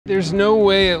There's no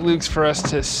way at Luke's for us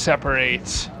to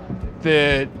separate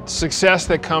the success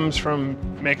that comes from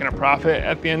making a profit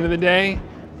at the end of the day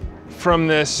from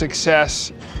the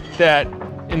success that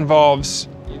involves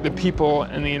the people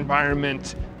and the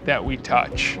environment that we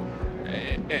touch.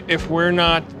 If we're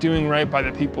not doing right by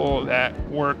the people that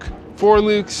work for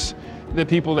Luke's, the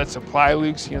people that supply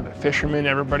Luke's, the fishermen,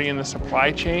 everybody in the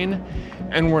supply chain,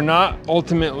 and we're not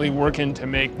ultimately working to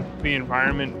make the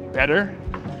environment better,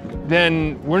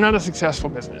 then we're not a successful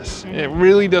business. It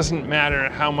really doesn't matter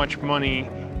how much money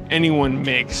anyone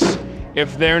makes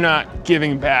if they're not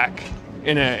giving back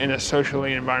in a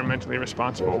socially and environmentally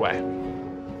responsible way.